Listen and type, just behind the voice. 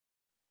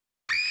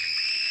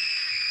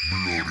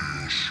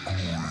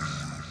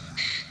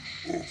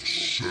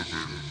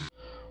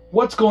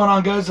What's going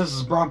on, guys? This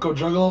is Bronco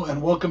Juggalo,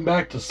 and welcome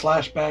back to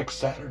Slashback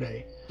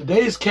Saturday.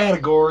 Today's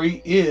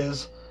category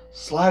is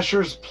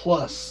Slashers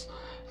Plus,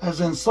 as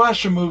in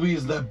slasher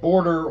movies that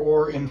border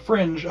or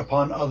infringe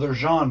upon other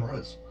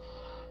genres.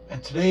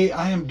 And today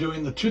I am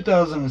doing the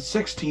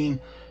 2016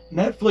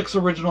 Netflix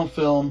original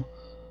film,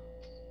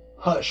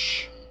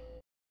 Hush.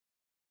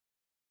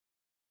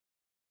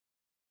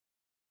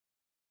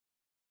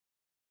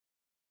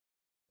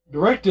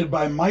 Directed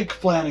by Mike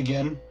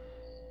Flanagan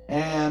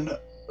and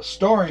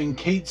starring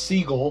Kate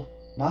Siegel,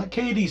 not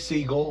Katie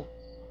Siegel,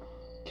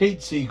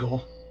 Kate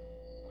Siegel.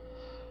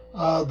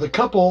 The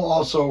couple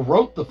also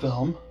wrote the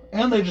film,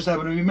 and they just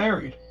happen to be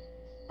married.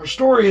 Our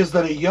story is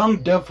that a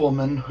young deaf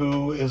woman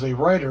who is a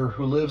writer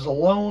who lives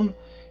alone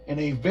in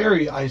a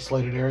very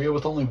isolated area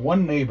with only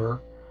one neighbor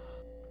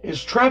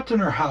is trapped in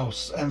her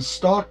house and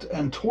stalked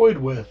and toyed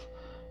with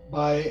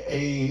by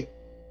a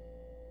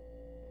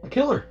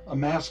killer, a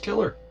mass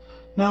killer.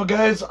 Now,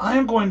 guys,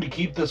 I'm going to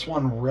keep this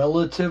one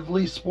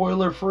relatively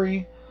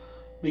spoiler-free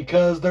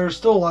because there's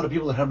still a lot of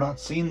people that have not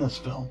seen this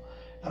film.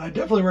 And I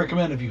definitely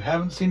recommend, if you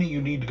haven't seen it,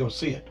 you need to go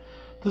see it.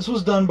 This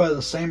was done by the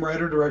same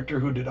writer-director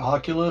who did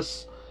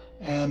Oculus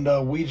and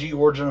Ouija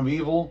Origin of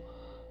Evil.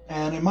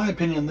 And in my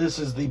opinion, this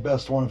is the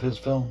best one of his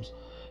films.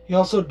 He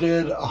also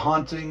did A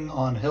Haunting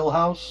on Hill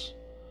House,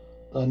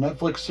 the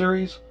Netflix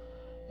series.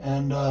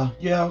 And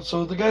yeah,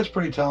 so the guy's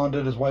pretty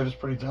talented. His wife is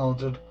pretty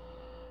talented.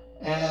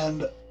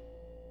 And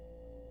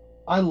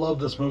I love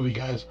this movie,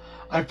 guys.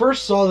 I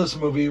first saw this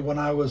movie when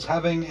I was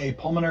having a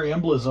pulmonary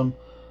embolism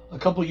a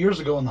couple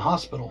years ago in the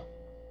hospital.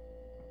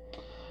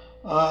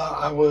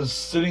 I was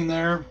sitting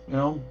there,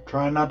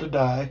 trying not to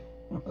die.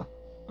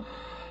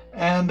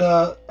 And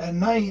at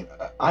night,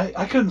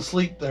 I couldn't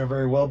sleep there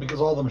very well because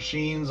all the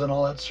machines and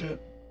all that shit.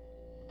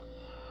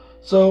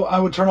 So I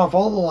would turn off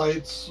all the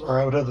lights,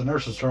 or I would have the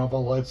nurses turn off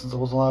all the lights since I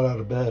wasn't allowed out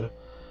of bed,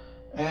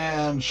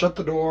 and shut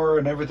the door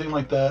and everything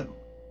like that.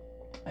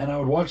 And I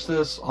would watch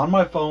this on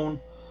my phone,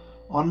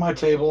 on my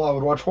table. I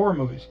would watch horror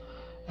movies.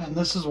 And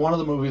this is one of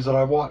the movies that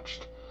I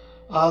watched.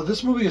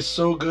 This movie is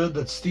so good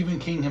that Stephen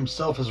King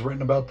himself has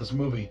written about this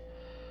movie.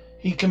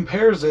 He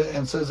compares it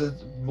and says it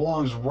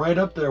belongs right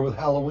up there with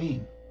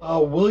Halloween.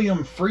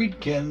 William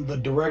Friedkin, the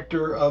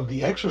director of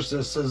The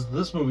Exorcist, says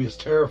this movie is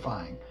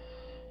terrifying.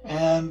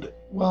 And,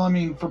 well, I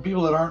mean, for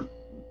people that aren't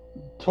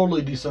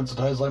totally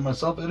desensitized like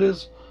myself, it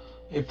is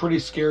a pretty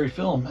scary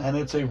film. And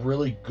it's a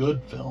really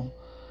good film.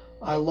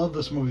 I love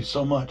this movie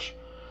so much.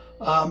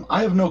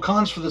 I have no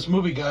cons for this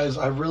movie, guys.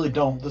 I really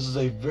don't. This is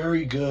a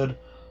very good,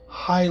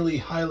 highly,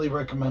 highly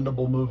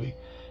recommendable movie.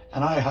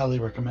 And I highly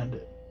recommend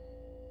it.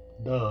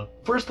 Duh.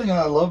 First thing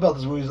I love about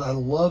this movie is I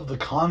love the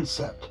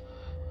concept.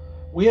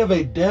 We have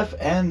a deaf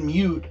and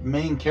mute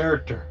main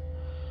character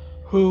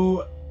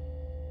who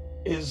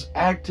is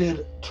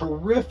acted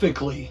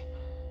terrifically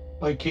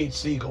by Kate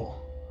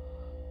Siegel.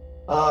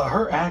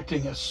 Her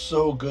acting is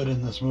so good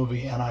in this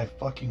movie, and I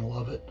fucking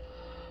love it.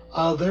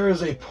 There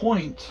is a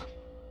point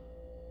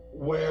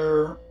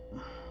where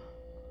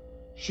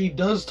she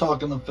does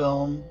talk in the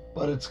film,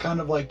 but it's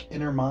kind of like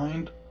in her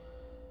mind.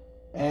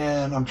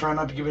 And I'm trying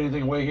not to give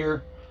anything away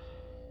here.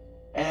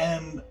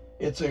 And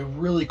it's a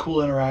really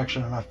cool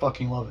interaction, and I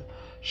fucking love it.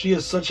 She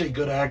is such a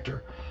good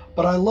actor.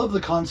 But I love the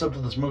concept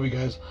of this movie,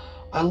 guys.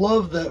 I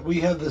love that we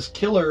have this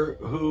killer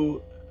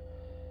who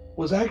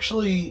was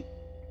actually,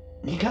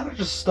 he kind of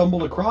just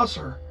stumbled across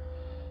her.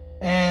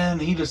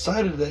 And he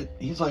decided that,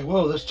 he's like,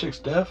 whoa, this chick's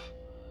deaf.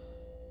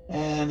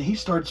 And he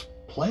starts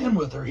playing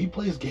with her. He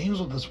plays games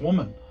with this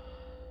woman.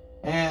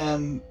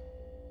 And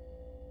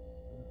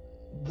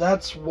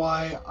that's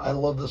why I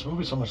love this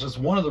movie so much. That's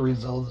one of the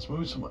reasons I love this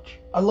movie so much.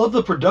 I love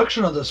the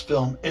production of this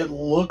film. It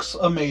looks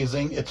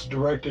amazing. It's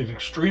directed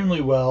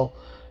extremely well.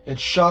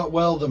 It's shot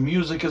well. The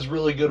music is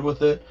really good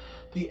with it.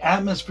 The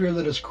atmosphere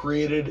that is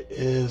created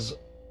is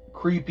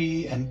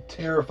creepy and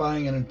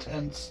terrifying and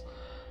intense.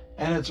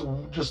 And it's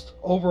just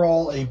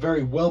overall a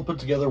very well put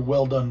together,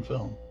 well done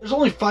film. There's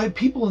only 5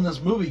 people in this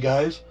movie,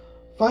 guys.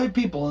 5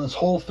 people in this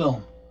whole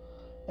film.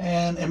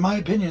 And in my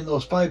opinion,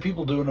 those 5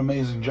 people do an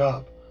amazing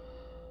job.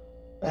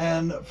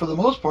 And for the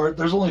most part,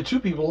 there's only 2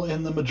 people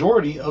in the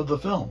majority of the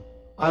film.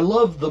 I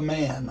love the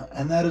man,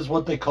 and that is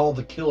what they call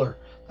the killer.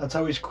 That's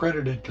how he's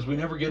credited, because we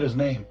never get his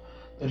name.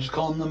 They just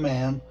call him the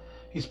man.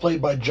 He's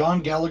played by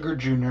John Gallagher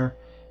Jr.,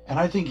 and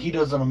I think he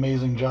does an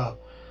amazing job.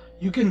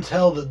 You can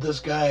tell that this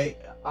guy,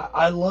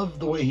 I love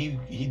the way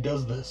he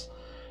does this.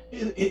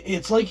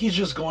 It's like he's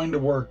just going to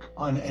work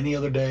on any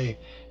other day,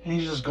 and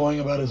he's just going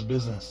about his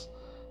business.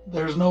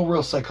 There's no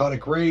real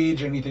psychotic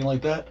rage or anything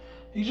like that.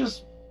 He's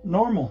just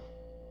normal.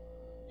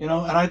 And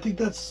I think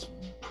that's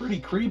pretty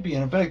creepy.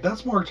 And in fact,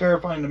 that's more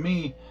terrifying to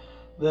me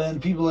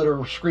than people that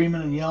are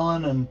screaming and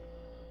yelling and,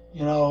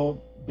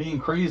 being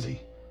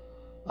crazy.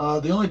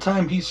 The only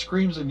time he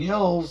screams and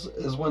yells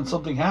is when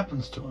something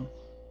happens to him.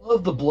 I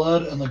love the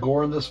blood and the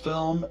gore in this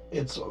film.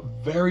 It's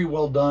very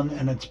well done,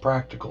 and it's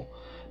practical.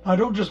 Now, I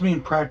don't just mean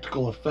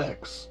practical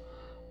effects.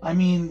 I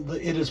mean,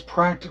 it is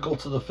practical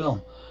to the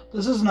film.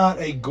 This is not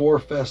a gore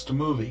fest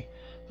movie.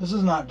 This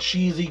is not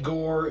cheesy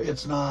gore.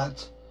 It's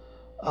not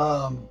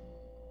um,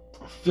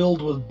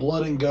 filled with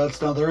blood and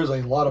guts. Now, there is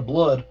a lot of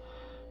blood,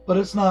 but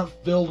it's not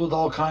filled with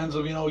all kinds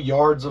of,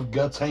 yards of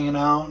guts hanging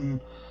out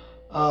and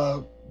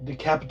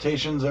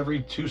decapitations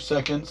every 2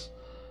 seconds.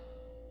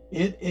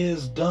 It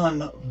is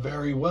done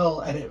very well,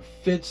 and it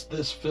fits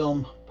this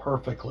film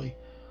perfectly.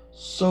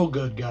 So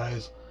good,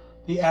 guys.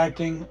 The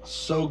acting,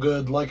 so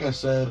good. Like I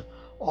said,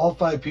 all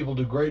 5 people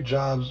do great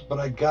jobs,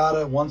 but I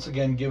gotta once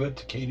again give it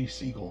to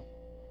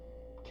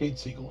Kate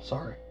Siegel,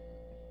 sorry.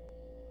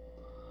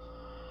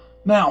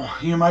 Now,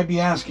 you might be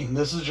asking,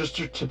 this is just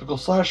your typical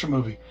slasher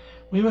movie.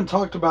 We even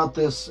talked about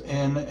this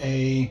in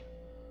a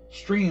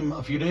stream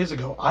a few days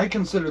ago. I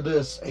consider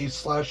this a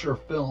slasher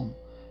film,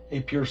 a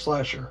pure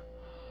slasher.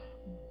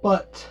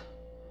 But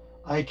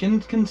I can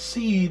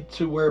concede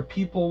to where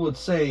people would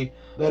say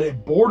that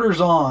it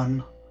borders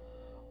on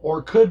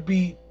or could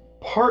be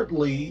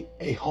partly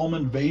a home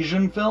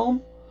invasion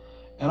film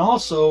and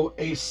also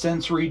a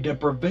sensory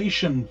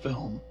deprivation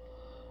film.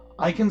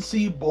 I can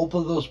see both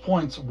of those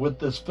points with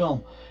this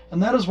film,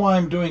 and that is why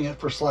I'm doing it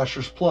for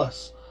Slashers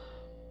Plus.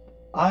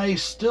 I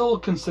still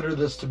consider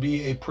this to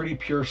be a pretty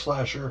pure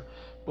slasher,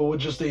 but with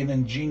just an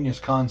ingenious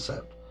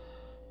concept.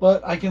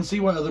 But I can see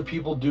why other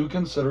people do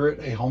consider it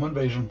a home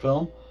invasion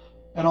film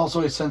and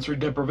also a sensory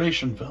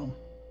deprivation film.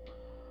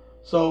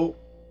 So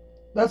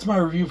that's my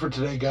review for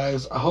today,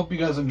 guys. I hope you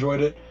guys enjoyed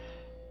it.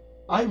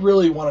 I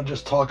really want to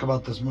just talk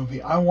about this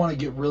movie. I want to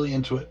get really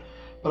into it.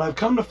 But I've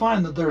come to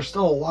find that there's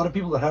still a lot of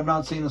people that have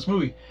not seen this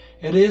movie.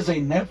 It is a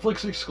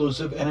Netflix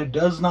exclusive, and it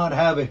does not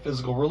have a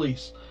physical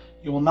release.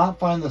 You will not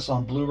find this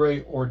on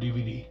Blu-ray or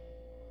DVD.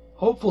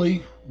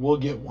 Hopefully, we'll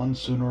get one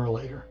sooner or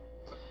later.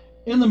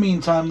 In the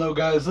meantime, though,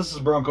 guys, this is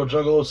Bronco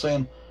Juggalo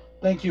saying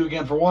thank you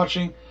again for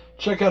watching.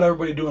 Check out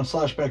everybody doing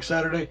Slashback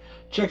Saturday.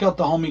 Check out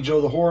the homie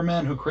Joe the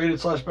HORRORman who created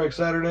Slashback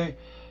Saturday.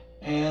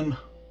 And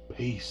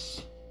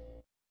peace.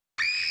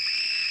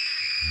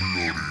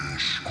 Bloody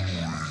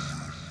screams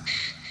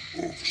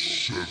of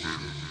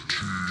 7